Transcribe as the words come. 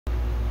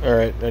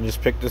Alright, I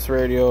just picked this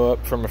radio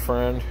up from a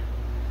friend,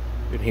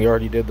 and he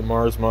already did the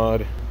Mars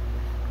mod.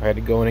 I had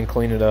to go in and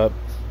clean it up.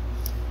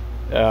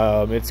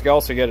 It's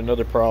also got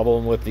another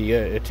problem with the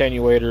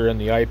attenuator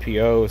and the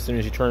IPO. As soon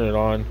as you turn it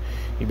on,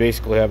 you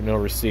basically have no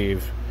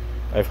receive.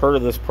 I've heard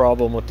of this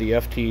problem with the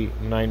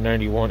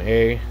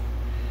Ft891.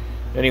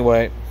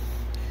 Anyway,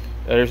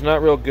 there's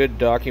not real good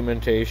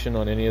documentation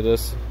on any of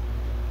this.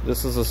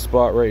 This is a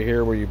spot right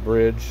here where you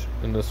bridge,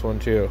 and this one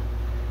too,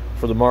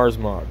 for the Mars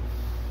mod.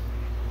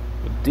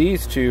 But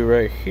these two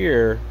right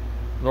here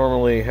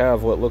normally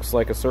have what looks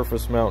like a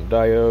surface mount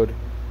diode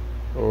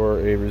or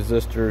a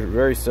resistor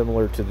very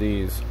similar to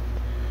these,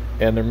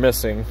 and they're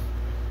missing.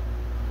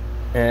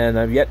 And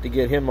I've yet to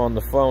get him on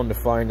the phone to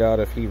find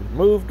out if he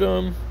moved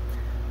them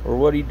or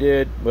what he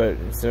did. But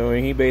so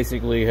he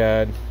basically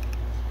had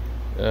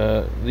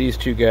these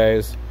two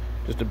guys,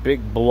 just a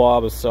big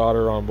blob of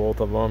solder on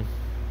both of them,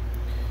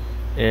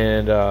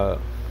 and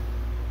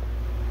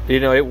you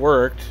know, it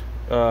worked,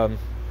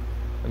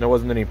 and there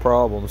wasn't any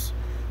problems.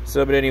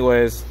 So, but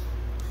anyways,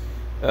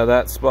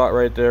 that spot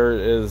right there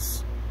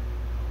is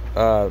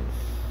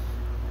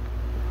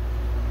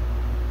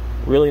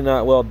really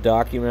not well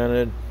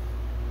documented.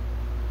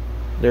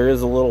 There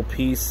is a little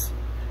piece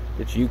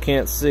that you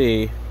can't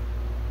see,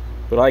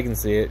 but I can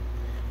see it,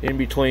 in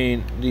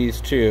between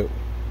these two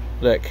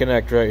that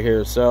connect right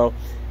here. So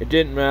it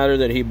didn't matter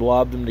that he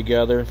blobbed them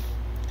together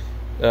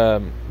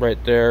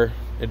right there.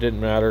 It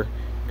didn't matter,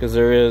 because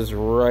there is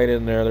right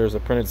in there, there's a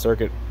printed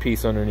circuit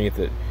piece underneath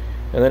it.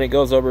 And then it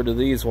goes over to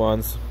these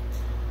ones,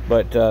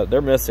 but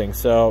they're missing.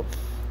 So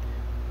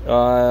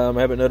I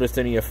haven't noticed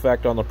any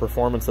effect on the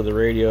performance of the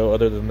radio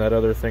other than that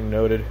other thing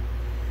noted.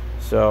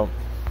 So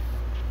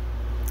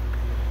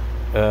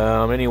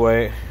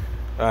anyway,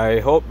 I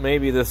hope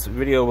maybe this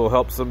video will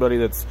help somebody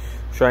that's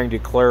trying to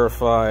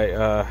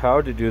clarify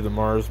how to do the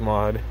Mars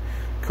mod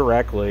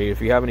correctly.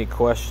 If you have any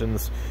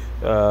questions,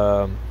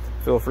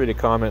 feel free to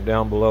comment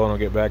down below and I'll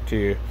get back to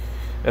you.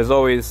 As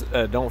always,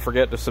 don't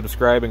forget to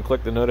subscribe and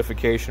click the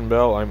notification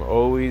bell. I'm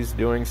always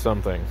doing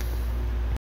something.